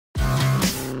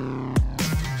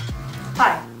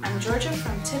Georgia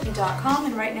from Tippy.com,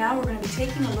 and right now we're going to be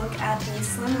taking a look at the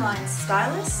Slimline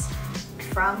Stylus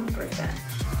from Griffin.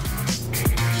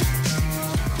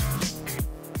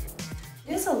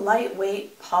 It is a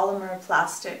lightweight polymer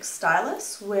plastic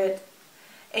stylus with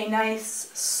a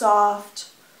nice soft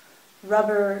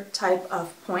rubber type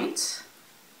of point.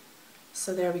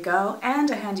 So there we go,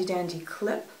 and a handy dandy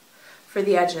clip for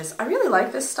the edges. I really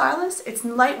like this stylus. It's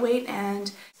lightweight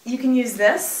and you can use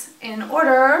this in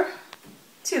order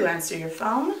to answer your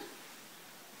phone.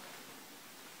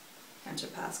 Enter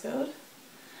passcode.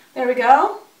 There we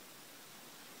go.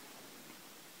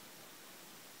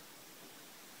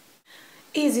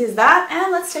 Easy as that,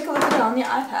 and let's take a look at it on the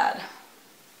iPad.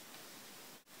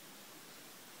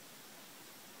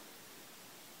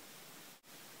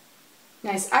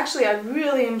 Nice. Actually, I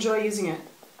really enjoy using it.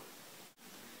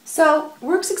 So,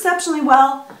 works exceptionally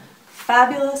well.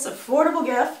 Fabulous, affordable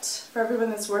gift for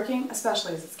everyone that's working,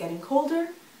 especially as it's getting colder.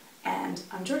 And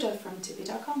I'm Georgia from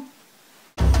Tippy.com.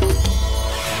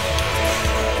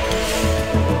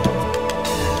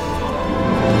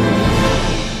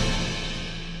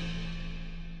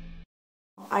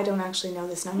 I don't actually know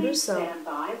this number, Please so... stand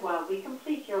by while we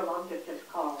complete your long-distance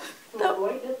call. To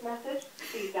avoid this message,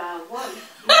 please dial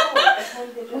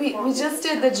 1. We just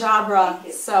did the Jabra,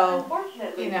 so,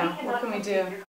 you know, what can we do?